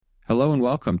Hello and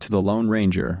welcome to The Lone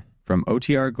Ranger from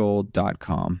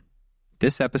OTRGold.com.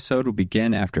 This episode will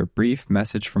begin after a brief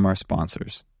message from our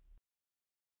sponsors.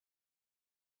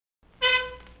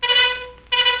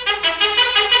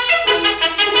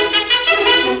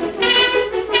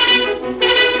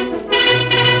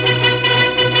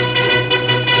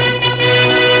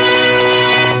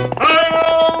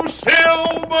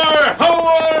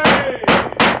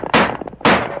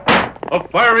 A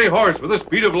fiery horse with the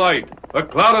speed of light, a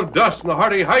cloud of dust, and the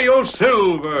hearty Hi-Yo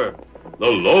Silver, the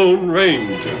Lone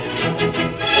Ranger.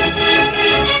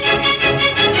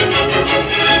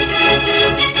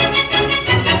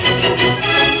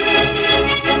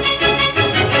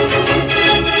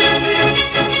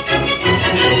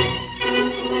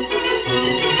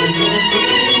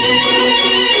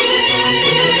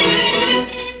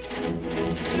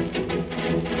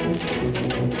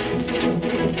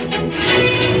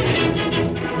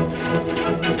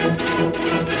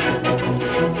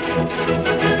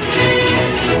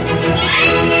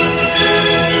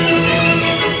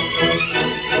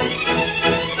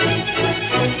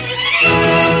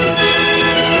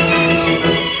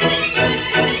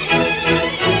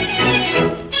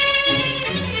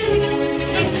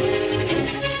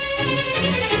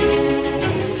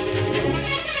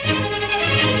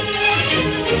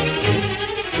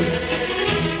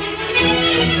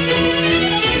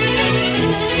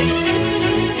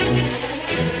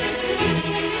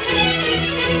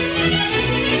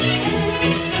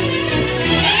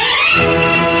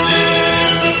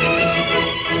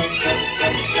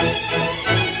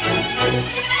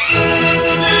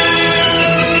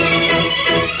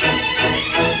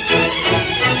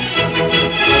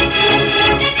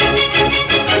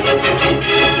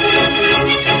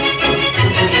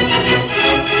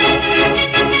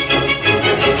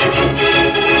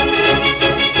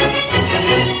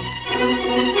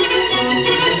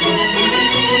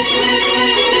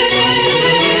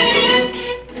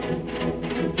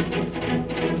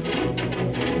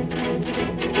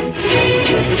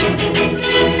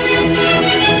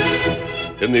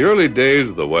 In the early days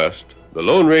of the West, the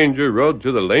Lone Ranger rode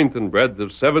through the length and breadth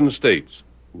of 7 states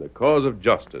in the cause of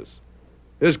justice.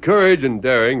 His courage and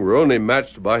daring were only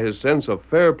matched by his sense of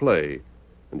fair play,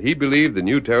 and he believed the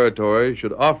new territory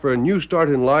should offer a new start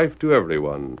in life to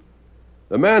everyone.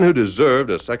 The man who deserved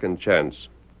a second chance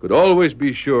could always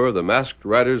be sure of the masked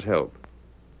rider's help.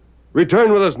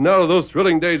 Return with us now to those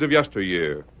thrilling days of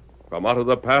yesteryear. From out of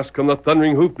the past come the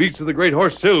thundering hoofbeats of the great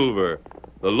horse Silver.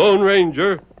 The Lone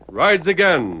Ranger rides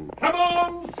again. Come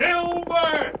on,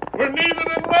 Silver! We're needed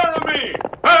in Laramie!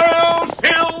 Hello,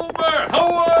 Silver!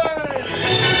 Away!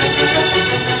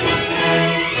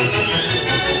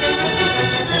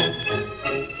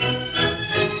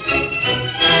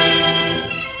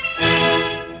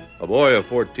 A boy of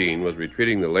 14 was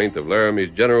retreating the length of Laramie's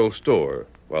general store,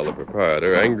 while the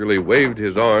proprietor angrily waved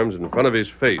his arms in front of his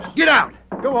face. Get out!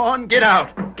 Go on, get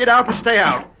out! Get out and stay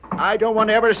out! I don't want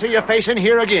to ever see your face in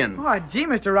here again. Oh, gee,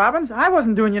 Mr. Robbins, I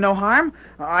wasn't doing you no harm.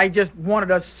 I just wanted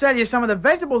to sell you some of the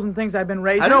vegetables and things I've been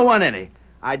raising. I don't want any.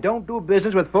 I don't do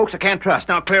business with folks I can't trust.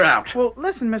 Now clear out. Well,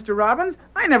 listen, Mr. Robbins,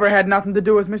 I never had nothing to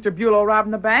do with Mr. Bulow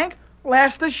robbing the bank. Well,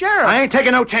 ask the sheriff. I ain't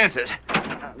taking no chances.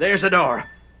 There's the door.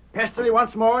 Pester me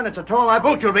once more, and it's a toll my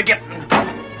boot you'll be getting.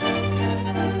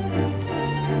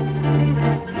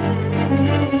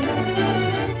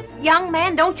 Young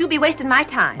man, don't you be wasting my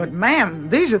time. But, ma'am,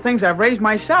 these are things I've raised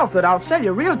myself that I'll sell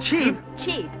you real cheap.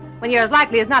 Cheap? When you're as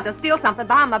likely as not to steal something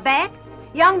behind my back?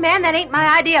 Young man, that ain't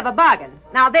my idea of a bargain.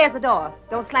 Now, there's the door.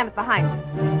 Don't slam it behind you.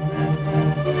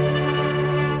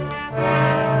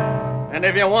 And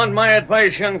if you want my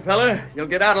advice, young fella, you'll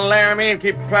get out of Laramie and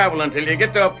keep traveling till you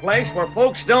get to a place where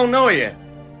folks don't know you.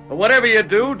 But whatever you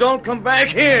do, don't come back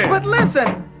here. But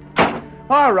listen.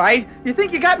 All right. You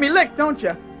think you got me licked, don't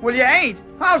you? Well, you ain't.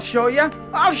 I'll show you.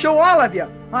 I'll show all of you.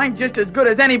 I'm just as good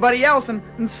as anybody else, and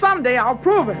someday I'll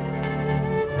prove it.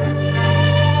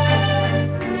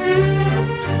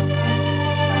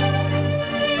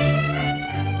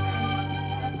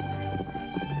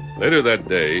 Later that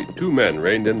day, 2 men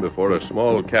reined in before a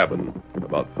small cabin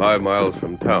about 5 miles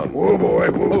from town. Whoa,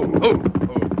 boy, whoa.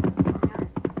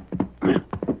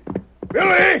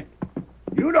 Billy!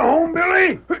 You to home,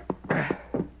 Billy?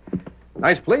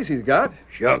 Nice place he's got.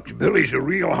 Shucks, Billy's a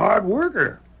real hard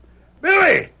worker.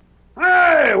 Billy!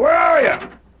 Hey, where are you?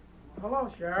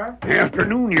 Hello, Sheriff.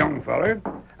 Afternoon, young feller.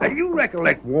 You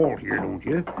recollect Walt here, don't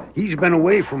you? He's been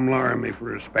away from Laramie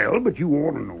for a spell, but you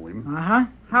ought to know him. Uh-huh.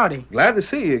 Howdy. Glad to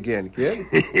see you again, kid.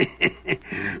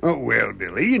 Oh, well,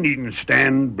 Billy, you needn't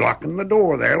stand blocking the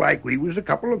door there like we was a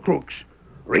couple of crooks.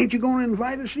 Or ain't you going to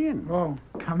invite us in? Oh,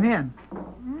 Come in.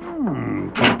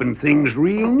 Keeping things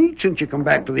real neat since you come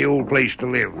back to the old place to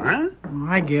live, huh?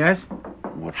 I guess.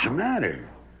 What's the matter?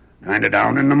 Kind of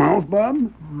down in the mouth,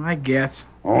 Bob? I guess.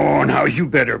 Oh, now you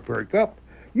better perk up.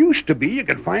 Used to be you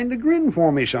could find a grin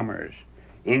for me summers.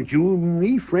 Ain't you and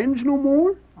me friends no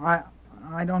more?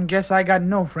 I don't guess I got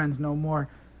no friends no more.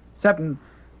 Excepting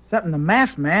the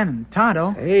masked man and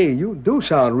Tonto. Hey, you do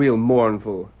sound real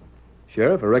mournful.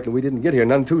 Sheriff, I reckon we didn't get here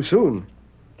none too soon.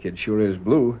 Kid sure is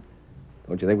blue.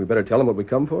 Don't you think we better tell him what we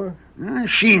come for?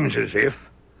 Seems as if.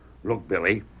 Look,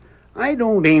 Billy, I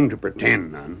don't aim to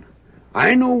pretend none.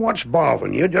 I know what's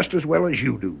bothering you just as well as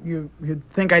you do. You'd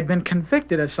think I'd been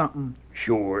convicted of something.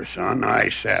 Sure, son,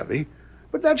 I savvy.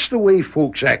 But that's the way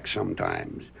folks act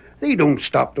sometimes. They don't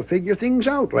stop to figure things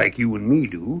out like you and me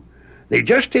do. They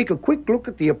just take a quick look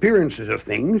at the appearances of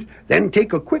things, then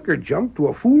take a quicker jump to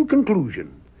a fool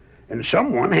conclusion. And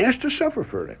someone has to suffer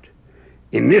for it.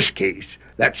 In this case,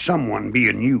 that's someone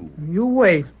being you. You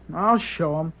wait. I'll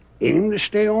show 'em. Aim to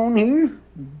stay on here?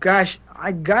 Gosh,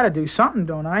 I gotta do something,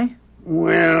 don't I?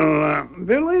 Well,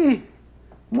 Billy,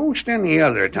 most any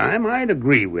other time I'd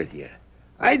agree with you.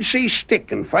 I'd say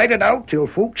stick and fight it out till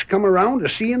folks come around to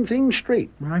seeing things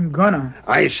straight. I'm gonna.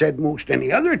 I said most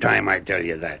any other time I'd tell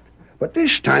you that. But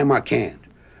this time I can't.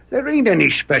 There ain't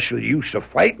any special use of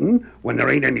fighting when there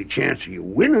ain't any chance of you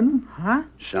winning. Huh?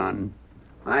 Son,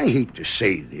 I hate to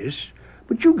say this,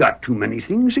 but you got too many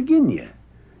things agin you.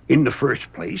 In the first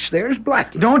place, there's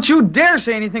Blackie. Don't you dare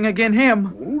say anything agin him.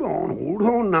 Hold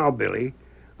on now, Billy.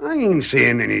 I ain't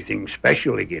saying anything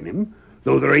special agin him,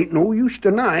 though there ain't no use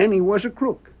denying he was a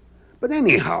crook. But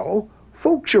anyhow,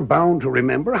 folks are bound to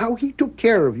remember how he took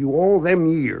care of you all them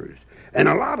years, and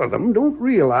a lot of them don't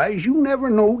realize you never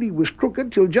knowed he was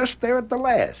crooked till just there at the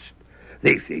last.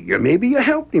 They figure maybe you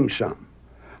helped him some.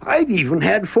 I've even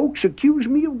had folks accuse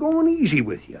me of going easy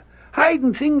with you,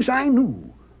 hiding things I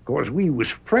knew, 'cause we was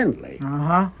friendly.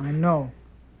 Uh-huh, I know.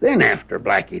 Then after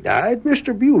Blackie died,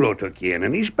 Mr. Bulow took you in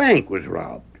and his bank was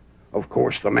robbed. Of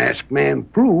course, the masked man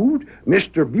proved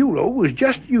Mr. Bulow was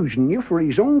just using you for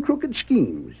his own crooked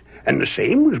schemes, and the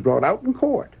same was brought out in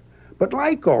court. But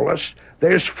like all us,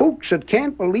 there's folks that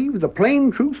can't believe the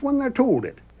plain truth when they're told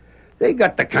it. They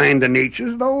got the kind of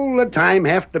natures that all the time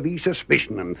have to be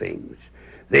suspicioning things.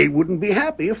 They wouldn't be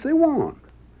happy if they weren't.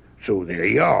 So there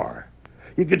you are.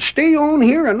 You could stay on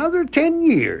here another 10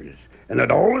 years, and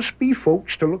it'd always be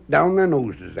folks to look down their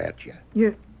noses at you.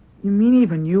 You mean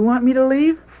even you want me to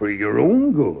leave? For your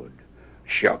own good.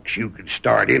 Shucks, you could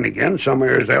start in again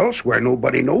somewheres else where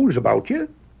nobody knows about you.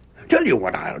 Tell you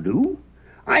what I'll do.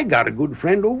 I got a good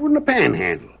friend over in the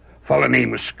Panhandle, fella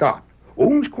named Scott.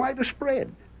 Owns quite a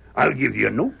spread. I'll give you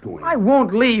a note to him. I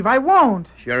won't leave. I won't.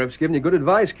 Sheriff's giving you good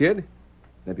advice, kid.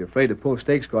 And if you're afraid to pull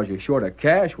stakes 'cause you're short of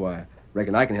cash, why,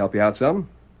 reckon I can help you out some.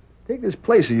 Take this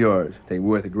place of yours. It ain't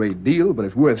worth a great deal, but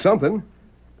it's worth something.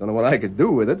 Don't know what I could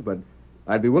do with it, but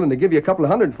I'd be willing to give you a couple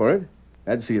of $100 for it.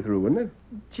 That'd see you through, wouldn't it?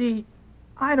 Gee,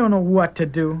 I don't know what to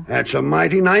do. That's a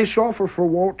mighty nice offer for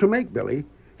Walt to make, Billy.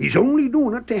 He's only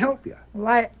doing it to help you.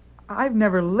 Well, I've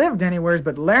never lived anywheres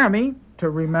but Laramie, to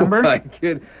remember. Why,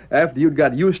 kid, after you'd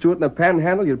got used to it in the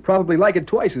Panhandle, you'd probably like it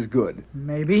twice as good.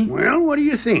 Maybe. Well, what do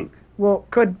you think? Well,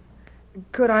 could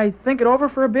I think it over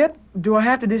for a bit? Do I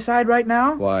have to decide right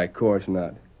now? Why, of course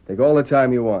not. Take all the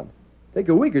time you want. Take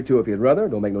a week or two if you'd rather.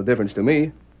 Don't make no difference to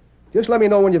me. Just let me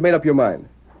know when you've made up your mind.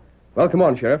 Well, come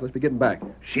on, Sheriff. Let's be getting back.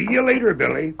 See you later,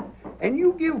 Billy. And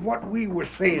you give what we were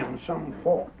saying some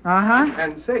thought. Uh-huh.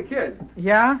 And say, kid.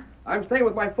 Yeah? I'm staying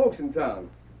with my folks in town.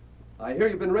 I hear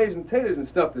you've been raising taters and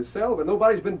stuff to sell, but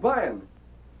nobody's been buying.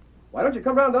 Why don't you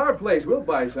come round to our place? We'll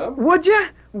buy some. Would you?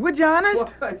 Would you,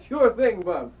 honest? Why, sure thing,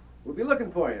 Bub. We'll be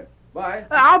looking for you. Bye.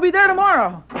 I'll be there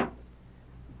tomorrow.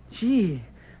 Gee,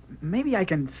 maybe I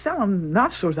can sell them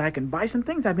enough so I can buy some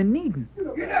things I've been needing.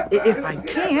 If I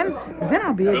can, then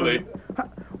I'll be able Billy. to...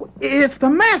 It's the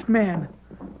masked man.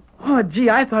 Oh, gee,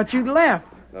 I thought you'd left.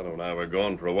 Tonto and I were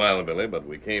gone for a while, Billy, but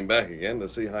we came back again to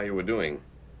see how you were doing.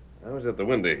 I was at the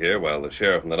window here while the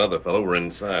sheriff and that other fellow were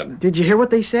inside. Did you hear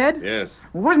what they said? Yes,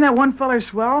 Wasn't that one feller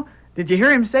swell? Did you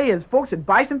hear him say his folks would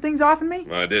buy some things off of me?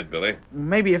 I did, Billy.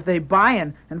 Maybe if they buy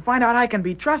and find out I can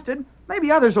be trusted,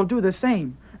 maybe others will do the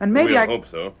same. And maybe We'll hope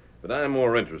so, but I'm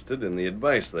more interested in the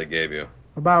advice they gave you.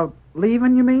 About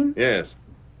leaving, you mean? Yes.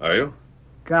 Are you?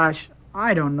 Gosh,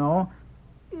 I don't know.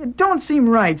 It don't seem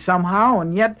right somehow,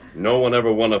 and yet... No one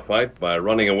ever won a fight by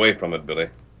running away from it, Billy.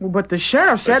 Well, but the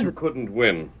sheriff But said... you couldn't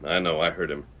win. I know, I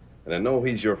heard him. And I know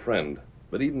he's your friend.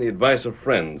 But even the advice of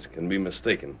friends can be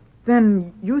mistaken.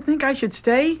 Then you think I should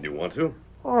stay? You want to?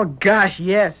 Oh, gosh,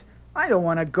 yes. I don't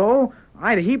want to go.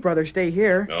 I'd a heap rather stay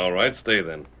here. All right, stay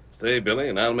then. Stay, Billy,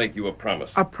 and I'll make you a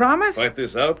promise. A promise? Fight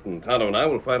this out, and Tonto and I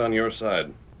will fight on your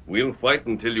side. We'll fight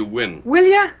until you win. Will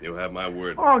ya? You have my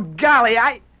word. Oh, golly,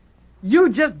 You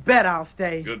just bet I'll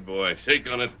stay. Good boy. Shake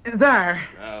on it. There.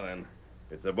 Now then,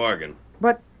 it's a bargain.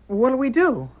 But what'll we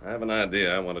do? I have an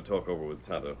idea I want to talk over with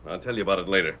Tonto. I'll tell you about it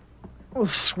later. Oh,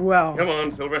 swell. Come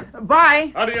on, Silver.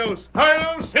 Bye. Adios.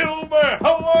 Hi-yo, Silver.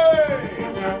 Away!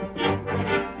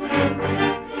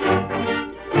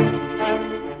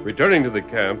 Returning to the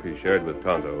camp he shared with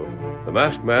Tonto, the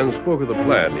masked man spoke of the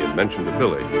plan he had mentioned to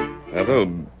Billy.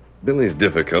 Although Billy's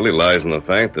difficulty lies in the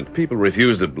fact that people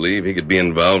refuse to believe he could be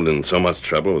involved in so much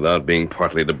trouble without being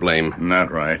partly to blame.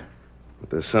 Not right. But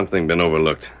there's something been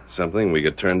overlooked. Something we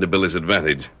could turn to Billy's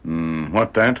advantage.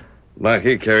 What that?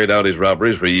 Blackie carried out his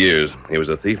robberies for years. He was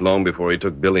a thief long before he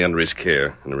took Billy under his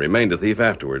care, and remained a thief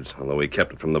afterwards, although he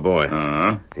kept it from the boy.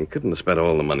 He couldn't have spent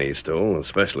all the money he stole,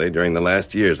 especially during the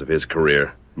last years of his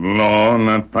career. Law,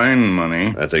 not find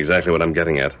money. That's exactly what I'm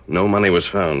getting at. No money was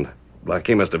found.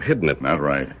 Blackie must have hidden it. Not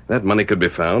right. That money could be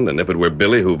found, and if it were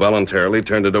Billy who voluntarily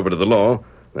turned it over to the law,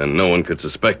 then no one could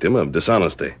suspect him of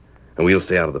dishonesty. And we'll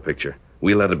stay out of the picture.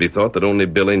 We'll let it be thought that only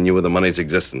Billy knew of the money's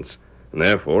existence. And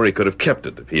therefore, he could have kept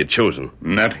it if he had chosen.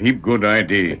 That heap good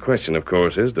idea. The question, of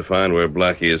course, is to find where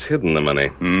Blackie has hidden the money.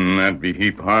 That'd be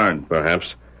heap hard.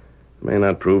 Perhaps. It may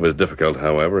not prove as difficult,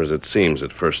 however, as it seems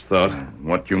at first thought.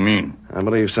 What you mean? I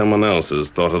believe someone else has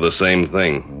thought of the same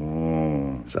thing.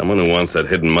 Oh. Someone who wants that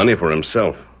hidden money for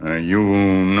himself. You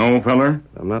know, feller?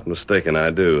 If I'm not mistaken, I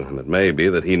do. And it may be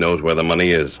that he knows where the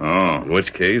money is. Oh. In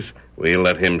which case, we'll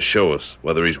let him show us,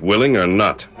 whether he's willing or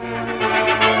not.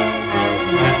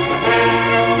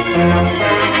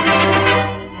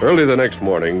 Early the next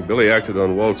morning, Billy acted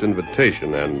on Walt's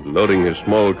invitation and, loading his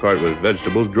small cart with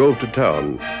vegetables, drove to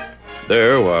town.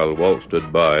 There, while Walt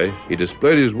stood by, he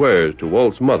displayed his wares to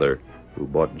Walt's mother, who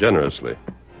bought generously.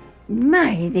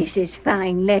 My, this is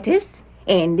fine lettuce.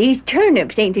 And these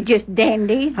turnips ain't it just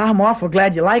dandies? I'm awful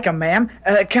glad you like 'em, ma'am.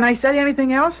 Can I sell you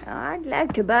anything else? I'd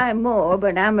like to buy more,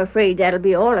 but I'm afraid that'll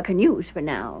be all I can use for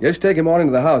now. Just take him on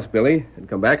into the house, Billy, and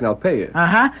come back and I'll pay you.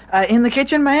 In the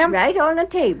kitchen, ma'am? Right on the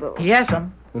table.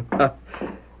 Yes'm.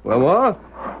 Well, Ma,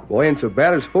 boy ain't so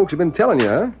bad as folks have been telling you,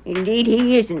 huh? Indeed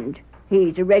he isn't.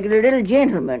 He's a regular little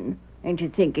gentleman. And to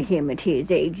think of him at his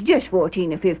age, just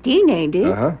 14 or 15, ain't he?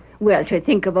 Uh-huh. Well, to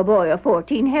think of a boy of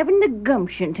 14 having the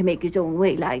gumption to make his own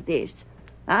way like this.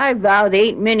 I vow there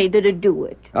ain't many that'd do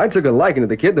it. I took a liking to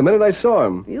the kid the minute I saw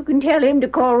him. You can tell him to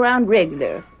call around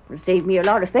regular. It'll save me a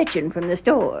lot of fetching from the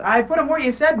store. I put 'em where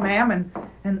you said, ma'am,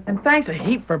 and thanks a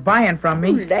heap for buying from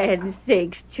me. Land's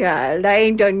sakes, child, I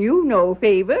ain't done you no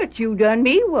favor. It's you done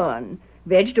me one.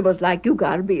 Vegetables like you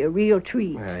gotta be a real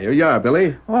treat. Here you are,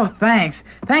 Billy. Oh, thanks.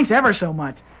 Thanks ever so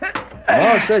much.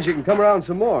 Ma says you can come around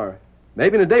some more.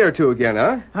 Maybe in a day or two again,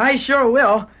 huh? I sure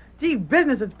will. Gee,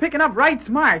 business is picking up right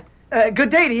smart.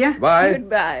 Good day to you. Bye.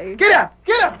 Goodbye. Get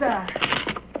up there.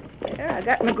 There, I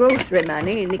got my grocery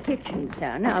money in the kitchen,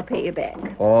 son. I'll pay you back.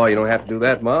 Oh, you don't have to do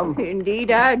that, Mom. Indeed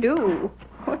I do.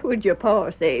 What would your pa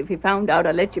say if he found out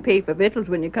I let you pay for victuals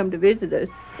when you come to visit us?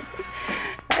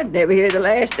 I'd never hear the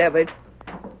last of it.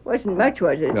 Wasn't much,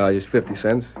 was it? No, just 50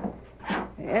 cents.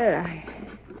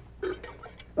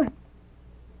 Well,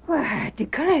 Why, I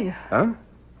declare. Huh?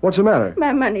 What's the matter?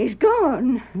 My money's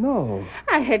gone. No.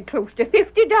 I had close to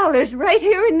 $50 right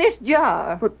here in this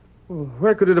jar. But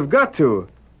where could it have got to?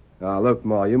 Now, look,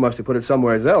 Ma, you must have put it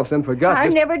somewhere else and forgot I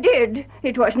to... never did.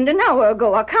 It wasn't an hour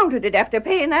ago. I counted it after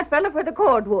paying that fella for the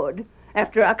cordwood.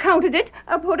 After I counted it,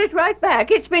 I put it right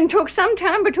back. It's been took some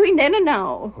time between then and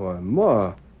now. Why,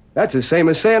 Ma, that's the same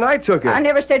as saying I took it. I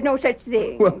never said no such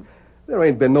thing. Well, there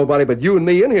ain't been nobody but you and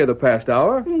me in here the past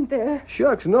hour. Ain't there?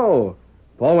 Shucks, no.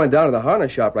 Paul went down to the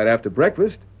harness shop right after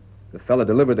breakfast. The fella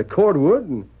delivered the cordwood,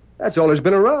 and that's all there's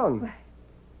been around.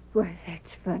 Why,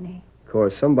 that's funny. Of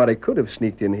course, somebody could have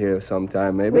sneaked in here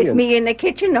sometime, maybe. With me in the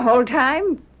kitchen the whole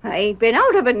time? I ain't been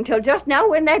out of it until just now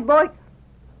when that boy...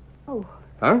 Oh.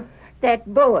 Huh?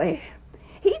 That boy.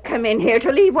 He come in here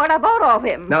to leave what I bought off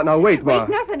him. Now, wait, Ma. Wait,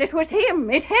 nothing. It was him.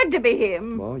 It had to be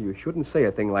him. Well, you shouldn't say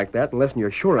a thing like that unless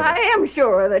you're sure of it. I am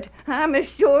sure of it. I'm as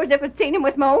sure as if I'd seen him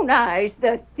with my own eyes,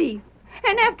 the thief.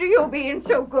 And after you being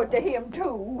so good to him,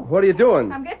 too. What are you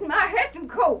doing? I'm getting my hat and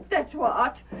coat, that's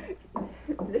what.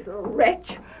 Little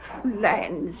wretch.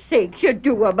 Land's sakes, you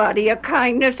do a body a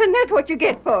kindness, and that's what you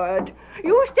get for it.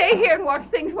 You stay here and watch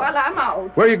things while I'm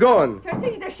out. Where are you going? To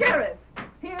see the sheriff.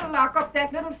 He'll lock up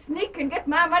that little sneak and get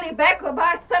my money back, or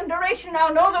by thunderation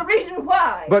I'll know the reason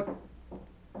why. But...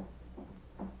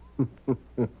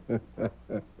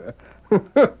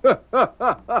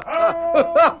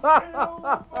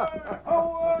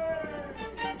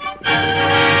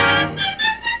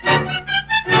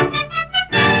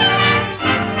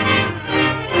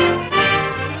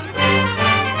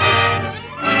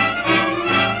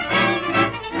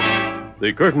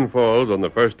 The curtain falls on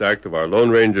the first act of our Lone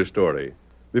Ranger story.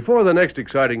 Before the next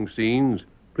exciting scenes,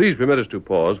 please permit us to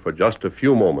pause for just a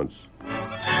few moments.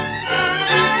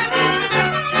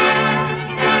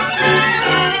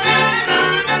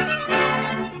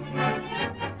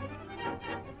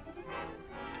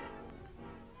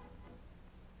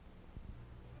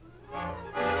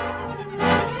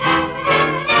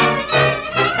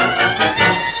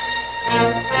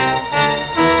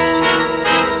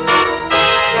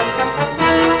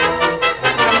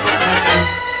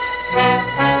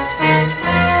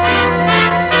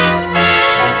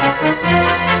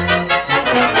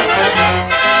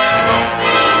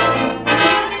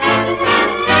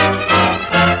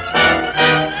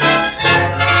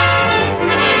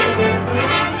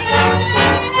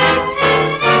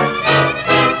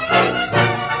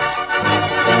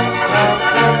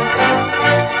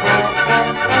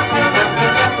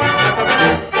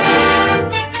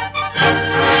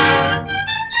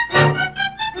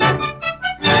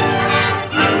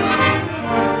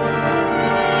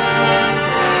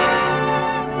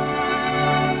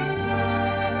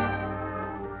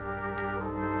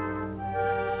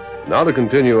 Now to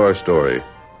continue our story.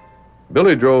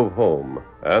 Billy drove home,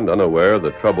 and unaware of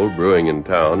the trouble brewing in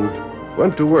town,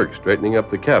 went to work straightening up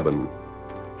the cabin.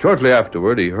 Shortly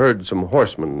afterward, he heard some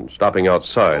horsemen stopping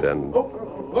outside and...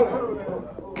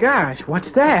 Gosh,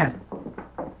 what's that?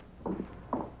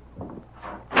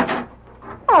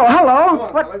 Oh,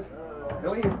 hello. What?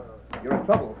 Billy, you're in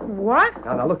trouble. What?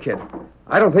 Now, look, kid.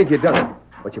 I don't think you've done it,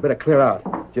 but you better clear out.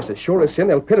 Just as sure as sin,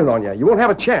 they'll pin it on you. You won't have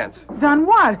a chance. Done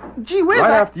what? Gee whiz.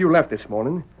 Right after you left this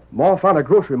morning, Ma found her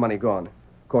grocery money gone.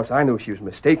 Of course, I knew she was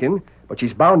mistaken, but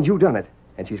she's bound you done it,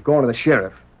 and she's gone to the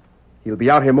sheriff. He'll be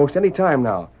out here most any time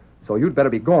now, so you'd better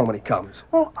be gone when he comes.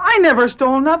 Well, I never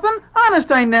stole nothing.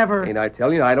 Honest, I never. Ain't I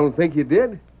telling you, I don't think you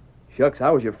did. Shucks,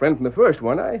 I was your friend from the first,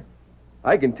 wasn't I?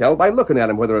 I can tell by looking at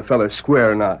him whether a feller's square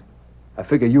or not. I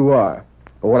figure you are.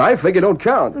 But what I figure don't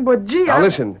count. But, gee, Now,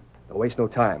 listen. Don't waste no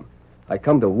time. I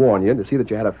come to warn you to see that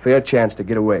you had a fair chance to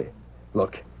get away.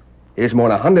 Look, here's more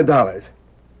than $100.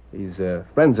 These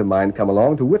friends of mine come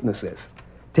along to witness this.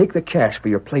 Take the cash for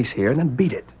your place here and then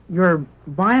beat it. You're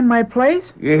buying my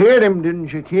place? You heard him,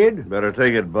 didn't you, kid? Better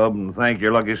take it, Bub, and thank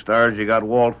your lucky stars you got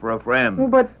Walt for a friend. Well,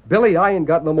 but... Billy, I ain't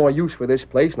got no more use for this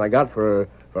place than I got for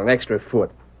an extra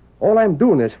foot. All I'm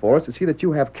doing this for is to see that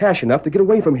you have cash enough to get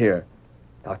away from here.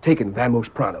 Now, take it vamos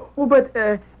pronto. Well, but,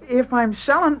 if I'm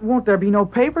selling, won't there be no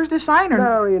papers to sign,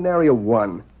 or... Nary a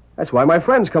one. That's why my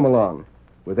friends come along.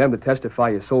 With them to testify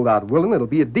you sold out willing, it'll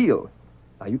be a deal.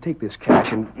 Now, you take this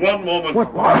cash and... One moment.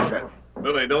 What was it?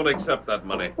 Billy, don't accept that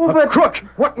money. Well, but... Crook!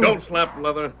 What? Don't slap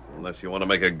leather unless you want to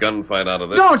make a gunfight out of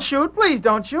this. Don't shoot. Please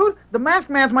don't shoot. The masked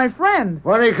man's my friend.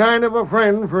 Funny kind of a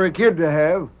friend for a kid to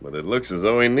have. But it looks as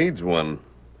though he needs one.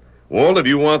 Walt, if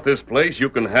you want this place, you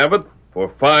can have it for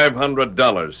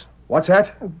 $500. What's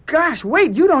that? Gosh,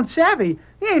 wait, you don't savvy.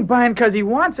 He ain't buying 'cause he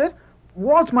wants it.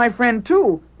 Walt's my friend,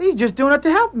 too. He's just doing it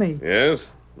to help me. Yes?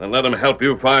 Then let him help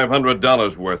you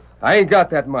 $500 worth. I ain't got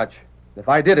that much. If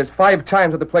I did, it's 5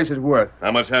 times what the place is worth.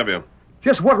 How much have you?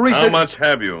 Just what reason... How much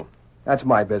have you? That's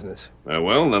my business.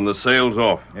 Well, then the sale's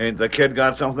off. Ain't the kid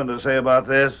got something to say about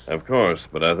this? Of course,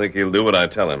 but I think he'll do what I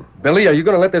tell him. Billy, are you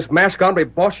going to let this masked hombre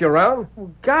boss you around? Oh,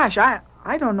 gosh, I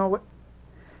don't know what...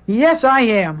 Yes, I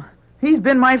am. He's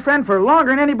been my friend for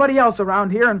longer than anybody else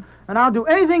around here, and I'll do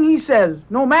anything he says,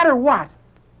 no matter what.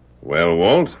 Well,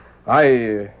 Walt?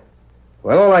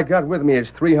 Well, all I got with me is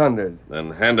 $300.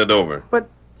 Then hand it over. But,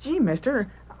 gee,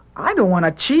 mister, I don't want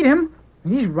to cheat him.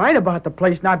 He's right about the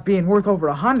place not being worth over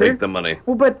 $100. Take the money.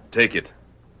 Well, but... Take it.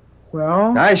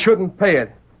 Well... I shouldn't pay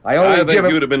it. I think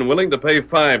you'd have been willing to pay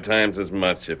 5 times as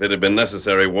much if it had been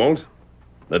necessary, Walt.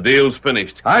 The deal's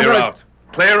finished. Clear out.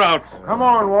 Clear out. Come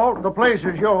on, Walt. The place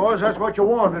is yours. That's what you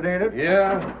wanted, ain't it?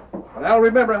 Yeah. And I'll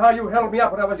remember how you held me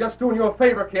up when I was just doing you a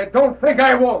favor, kid. Don't think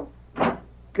I won't.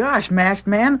 Gosh, masked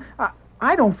man,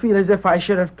 I don't feel as if I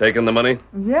should have... Taken the money?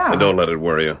 Yeah. And don't let it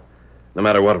worry you. No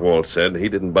matter what Walt said, he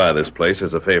didn't buy this place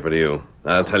as a favor to you.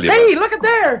 I'll tell you... Hey, look at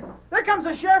there! There comes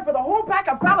the sheriff with a whole pack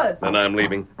of fellas. Then I'm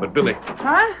leaving. But, Billy...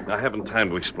 Huh? I haven't time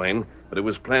to explain, but it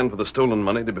was planned for the stolen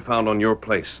money to be found on your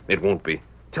place. It won't be.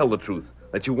 Tell the truth,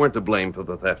 that you weren't to blame for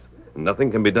the theft. And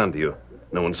nothing can be done to you.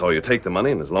 No one saw you take the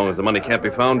money, and as long as the money can't be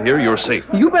found here, you're safe.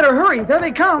 You better hurry. There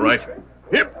they come. Right.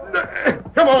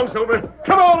 Yep. Come on, Silver.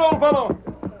 Come on, old fellow.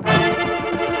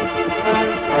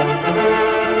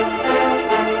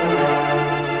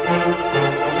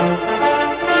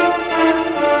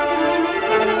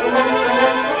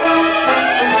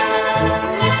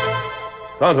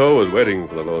 Tonto was waiting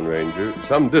for the Lone Ranger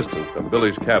some distance from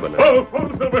Billy's cabin. Oh,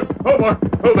 Silver. Oh, boy.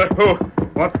 Oh, there. Oh,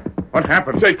 what? What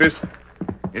happened? Take this.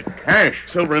 It's cash.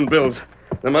 Silver and bills.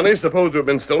 The money's supposed to have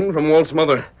been stolen from Walt's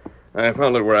mother. I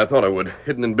found it where I thought I would,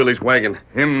 hidden in Billy's wagon.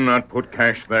 Him not put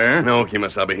cash there? No,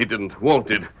 Kimasabi, he didn't. Walt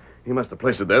did. He must have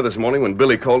placed it there this morning when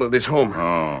Billy called at his home.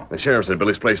 Oh. The sheriff's at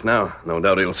Billy's place now. No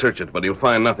doubt he'll search it, but he'll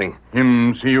find nothing.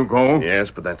 Him see you go?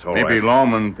 Yes, but that's all Maybe right.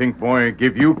 lawman think boy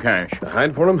give you cash. To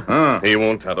hide for him? He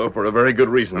won't, Tonto, for a very good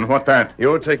reason. And what that?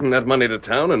 You're taking that money to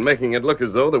town and making it look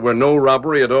as though there were no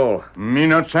robbery at all. Me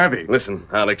not savvy. Listen,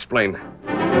 I'll explain.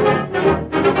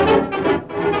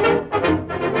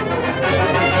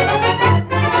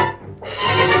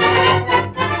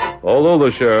 Although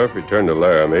the sheriff returned to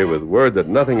Laramie with word that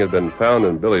nothing had been found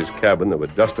in Billy's cabin that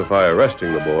would justify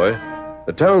arresting the boy,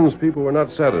 the townspeople were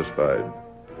not satisfied.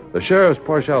 The sheriff's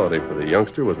partiality for the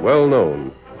youngster was well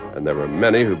known, and there were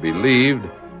many who believed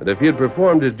that if he had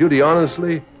performed his duty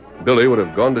honestly, Billy would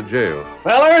have gone to jail.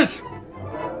 Fellers,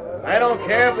 I don't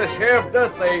care if the sheriff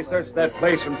does say he searched that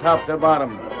place from top to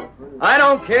bottom. I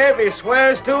don't care if he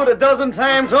swears to it a dozen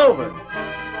times over.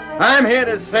 I'm here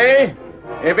to say,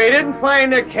 if he didn't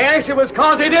find the cash, it was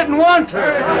because he didn't want to.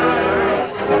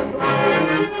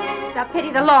 It's a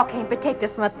pity the law can't protect us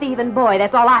from a thieving boy.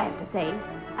 That's all I have to say.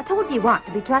 I told you he wasn't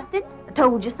to be trusted. I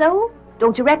told you so.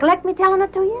 Don't you recollect me telling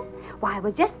it to you? Why, I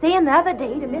was just saying the other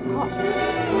day to Miss Hawkins.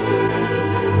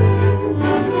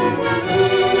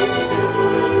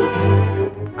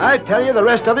 I tell you, the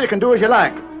rest of you can do as you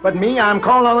like. But me, I'm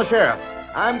calling on the sheriff.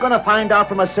 I'm going to find out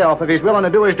for myself if he's willing to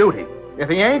do his duty. If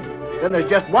he ain't, then there's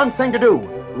just one thing to do.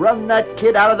 Run that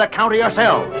kid out of the county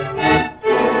yourself.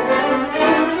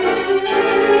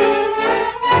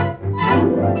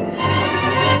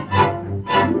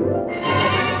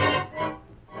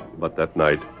 But that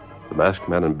night, the masked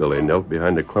man and Billy knelt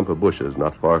behind a clump of bushes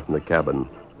not far from the cabin.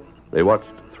 They watched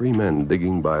three men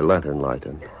digging by lantern light.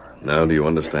 And now do you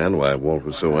understand why Walt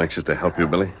was so anxious to help you,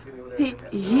 Billy?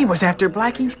 He was after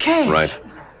Blackie's cash. Right.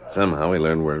 Somehow he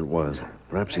learned where it was.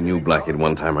 Perhaps he knew Blackie at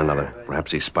one time or another.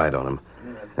 Perhaps he spied on him.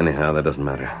 Anyhow, that doesn't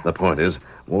matter. The point is,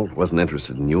 Walt wasn't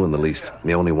interested in you in the least.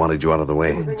 He only wanted you out of the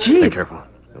way. Gee. Be careful.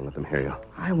 Don't let them hear you.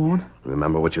 I won't.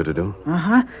 Remember what you're to do?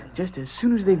 Uh-huh. Just as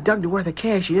soon as they've dug to where the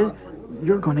cash is,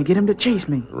 you're going to get him to chase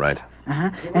me. Right. Uh-huh.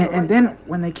 And then,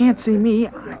 when they can't see me,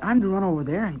 I'm to run over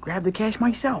there and grab the cash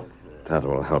myself.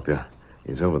 Tonto will help you.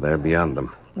 He's over there beyond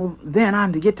them. Well, then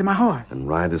I'm to get to my horse. And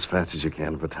ride as fast as you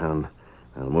can for town.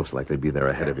 I'll most likely be there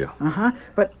ahead of you. Uh-huh.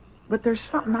 But there's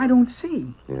something I don't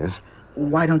see. Yes?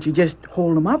 Why don't you just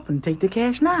hold them up and take the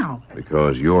cash now?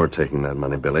 Because you're taking that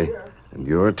money, Billy, and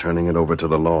you're turning it over to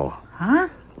the law. Huh?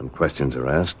 When questions are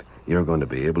asked, you're going to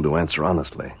be able to answer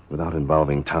honestly without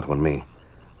involving Tonto and me.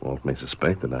 Walt may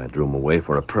suspect that I drew him away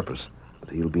for a purpose, but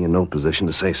he'll be in no position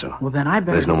to say so. Well, then I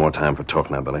better... There's no more time for talk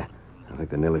now, Billy. I think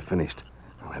they're nearly finished.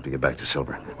 I'll have to get back to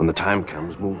Silver. When the time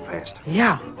comes, move fast.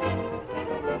 Yeah.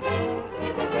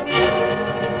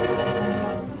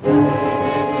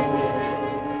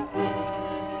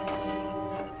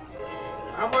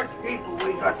 How much people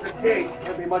we got to take?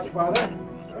 Can't be much farther.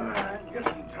 I'm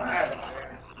getting tired.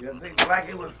 You think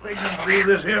Blackie was figuring to leave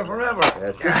this here forever?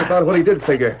 That's just about what he did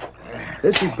figure.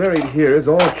 This he's buried here is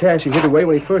all cash he hid away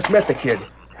when he first met the kid.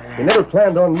 He never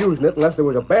planned on using it unless there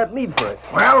was a bad need for it.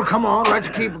 Well, come on, let's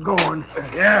keep going.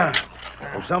 Yeah.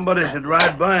 If somebody should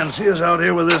ride by and see us out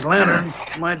here with this lantern,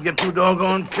 might get too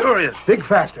doggone curious. Dig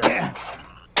faster.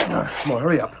 Come on,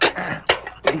 hurry up.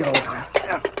 Get on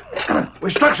time. We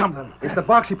struck something. It's the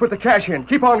box he put the cash in.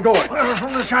 Keep on going. Well,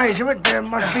 from the size of it, there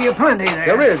must be a plenty there.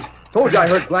 There is. Told you I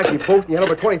heard Blackie boast and he had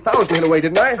over 20,000 hid away,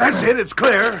 didn't I? That's it. It's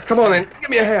clear. Come on, then. Give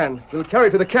me a hand. We'll carry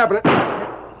it to the cabinet. Come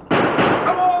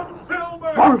on,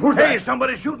 Silver! Who's Hey, that?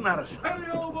 somebody's shooting at us. Hey,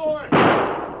 old boy.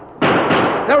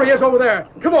 There he is over there.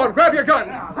 Come on, grab your gun.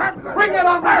 Bring that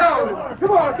on down.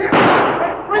 Come on, get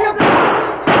it. Bring up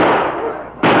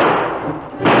the...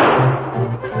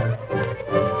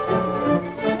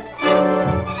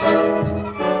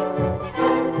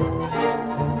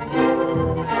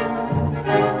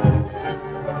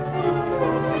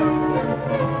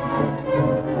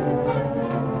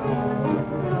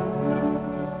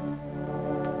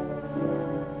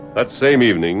 That same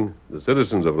evening, the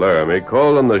citizens of Laramie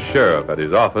called on the sheriff at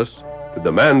his office to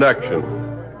demand action.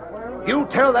 You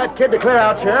tell that kid to clear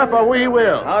out, Sheriff, or we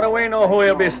will. How do we know who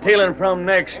he'll be stealing from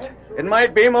next? It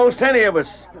might be most any of us.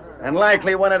 And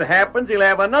likely when it happens, he'll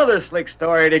have another slick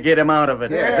story to get him out of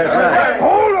it. Yeah, that's right.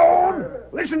 Hold on.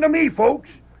 Listen to me, folks.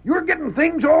 You're getting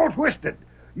things all twisted.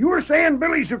 You're saying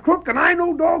Billy's a crook, and I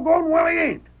know doggone well he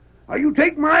ain't. Now, you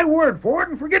take my word for it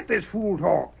and forget this fool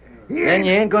talk. Then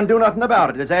you ain't going to do nothing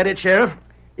about it. Is that it, Sheriff?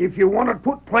 If you want it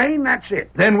put plain, that's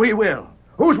it. Then we will.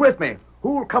 Who's with me?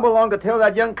 Who'll come along to tell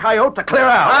that young coyote to clear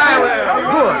out? I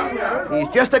will. Good.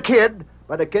 He's just a kid,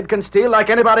 but a kid can steal like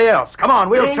anybody else. Come on,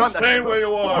 we'll Don't stay where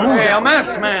you are. Hey, a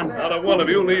masked man. Not a one of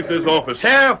you leaves this office.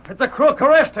 Sheriff, it's a crook.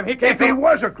 Arrest him. He can't If he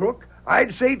was a crook,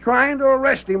 I'd say trying to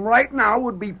arrest him right now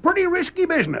would be pretty risky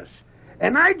business.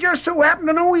 And I just so happen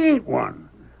to know he ain't one.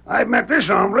 I've met this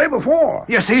hombre before.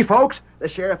 You see, folks, the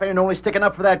sheriff ain't only sticking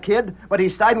up for that kid, but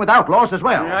he's siding with outlaws as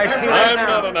well. I see that I'm now.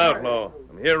 not an outlaw.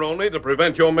 I'm here only to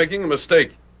prevent your making a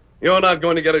mistake. You're not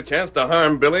going to get a chance to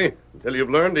harm Billy until you've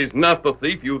learned he's not the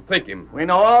thief you think him. We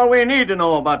know all we need to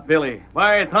know about Billy.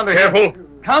 By thunder. Careful.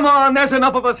 Come on, there's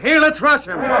enough of us here. Let's rush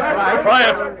him.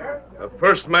 Quiet. The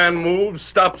first man moves,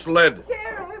 stops lead.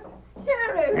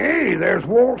 Sheriff! Hey, there's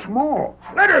Walt Small.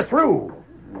 Let her through.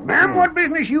 Ma'am, what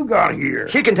business you got here?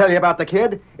 She can tell you about the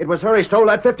kid. It was her he stole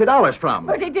that $50 from.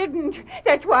 But he didn't.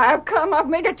 That's why I've come. I've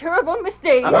made a terrible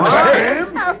mistake. What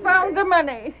mistake? I found the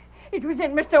money. It was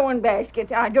in my sewing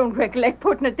basket. I don't recollect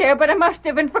putting it there, but I must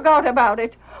have and forgot about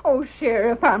it. Oh,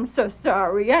 Sheriff, I'm so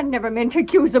sorry. I never meant to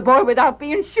accuse a boy without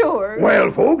being sure.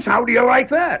 Well, folks, how do you like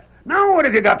that? Now what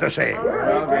have you got to say?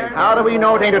 How do we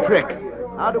know it ain't a trick?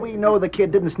 How do we know the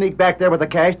kid didn't sneak back there with the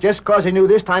cash just because he knew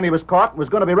this time he was caught and was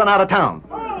going to be run out of town?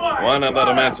 Why not let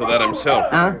him answer that himself?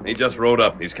 Huh? He just rode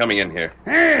up. He's coming in here.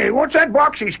 Hey, what's that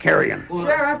box he's carrying?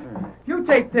 Sheriff, you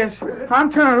take this.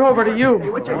 I'm turning it over to you.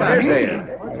 What you got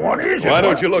here? What is it? Why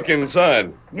don't you look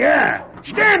inside? Yeah,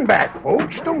 stand back,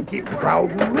 folks. Don't keep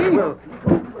crowding me.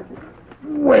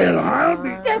 Well, I'll be...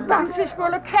 That box is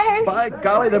full of cash. By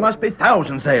golly, there must be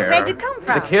thousands there. Where'd it come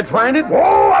from? The kids find it?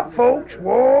 Whoa up, folks.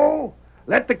 Whoa.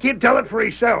 Let the kid tell it for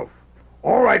himself.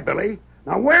 All right, Billy.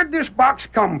 Now, where'd this box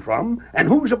come from, and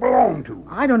who's it belong to?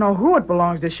 I don't know who it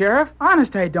belongs to, Sheriff.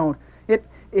 Honest, I don't.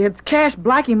 It's cash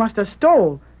Blackie must have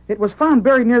stole. It was found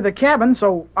buried near the cabin,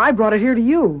 so I brought it here to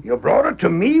you. You brought it to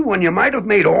me when you might have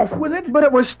made off with it? But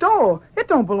it was stole. It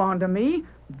don't belong to me.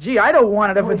 Gee, I don't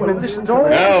want it if it's been stolen.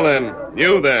 Now then,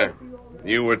 you there.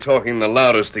 You were talking the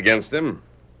loudest against him.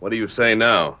 What do you say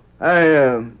now?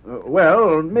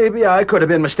 Well, maybe I could have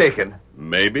been mistaken.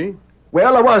 Maybe?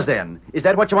 Well, I was then. Is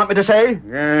that what you want me to say?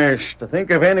 Yes, to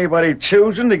think of anybody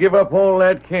choosing to give up all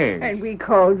that cash. And we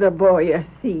called the boy a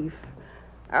thief.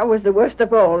 I was the worst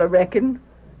of all, I reckon.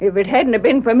 If it hadn't have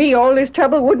been for me, all this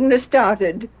trouble wouldn't have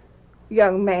started.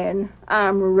 Young man,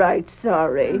 I'm right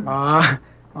sorry.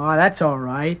 That's all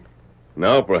right.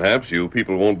 Now perhaps you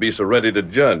people won't be so ready to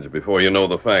judge before you know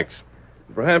the facts.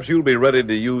 Perhaps you'll be ready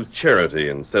to use charity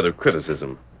instead of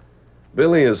criticism.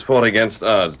 Billy has fought against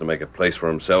odds to make a place for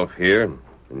himself here,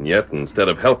 and yet, instead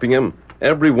of helping him,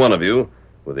 every one of you,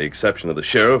 with the exception of the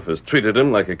sheriff, has treated him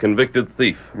like a convicted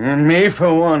thief. And me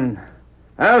for one.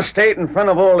 I'll state in front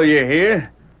of all of you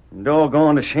here,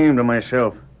 doggone ashamed of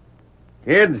myself.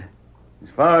 Kid, as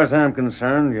far as I'm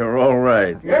concerned, you're all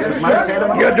right.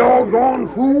 You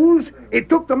doggone fools. It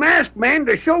took the masked man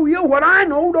to show you what I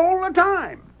knowed all the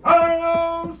time.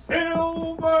 Hello,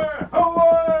 Silver!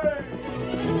 Away!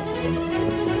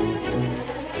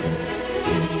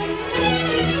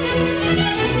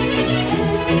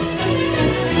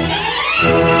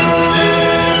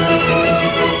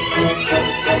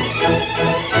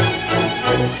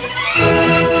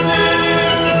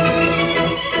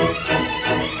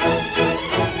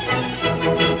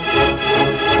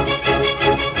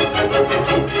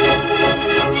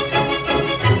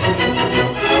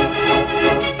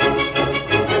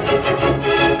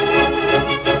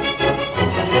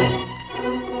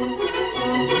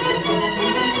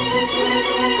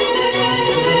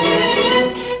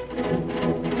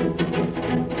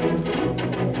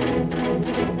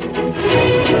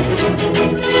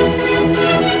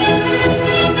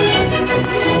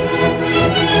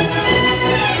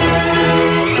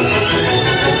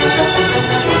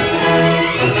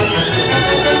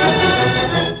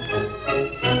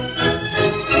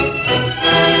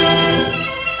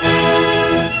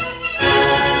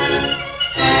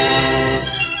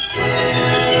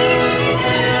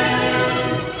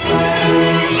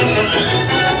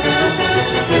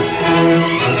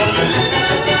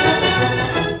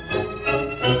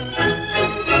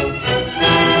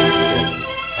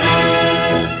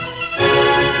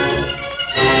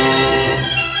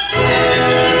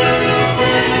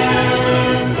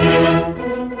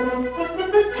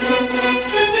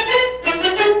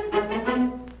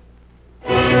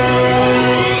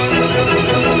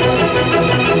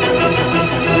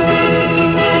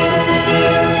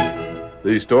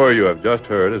 The story you have just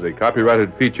heard is a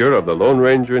copyrighted feature of the Lone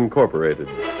Ranger Incorporated.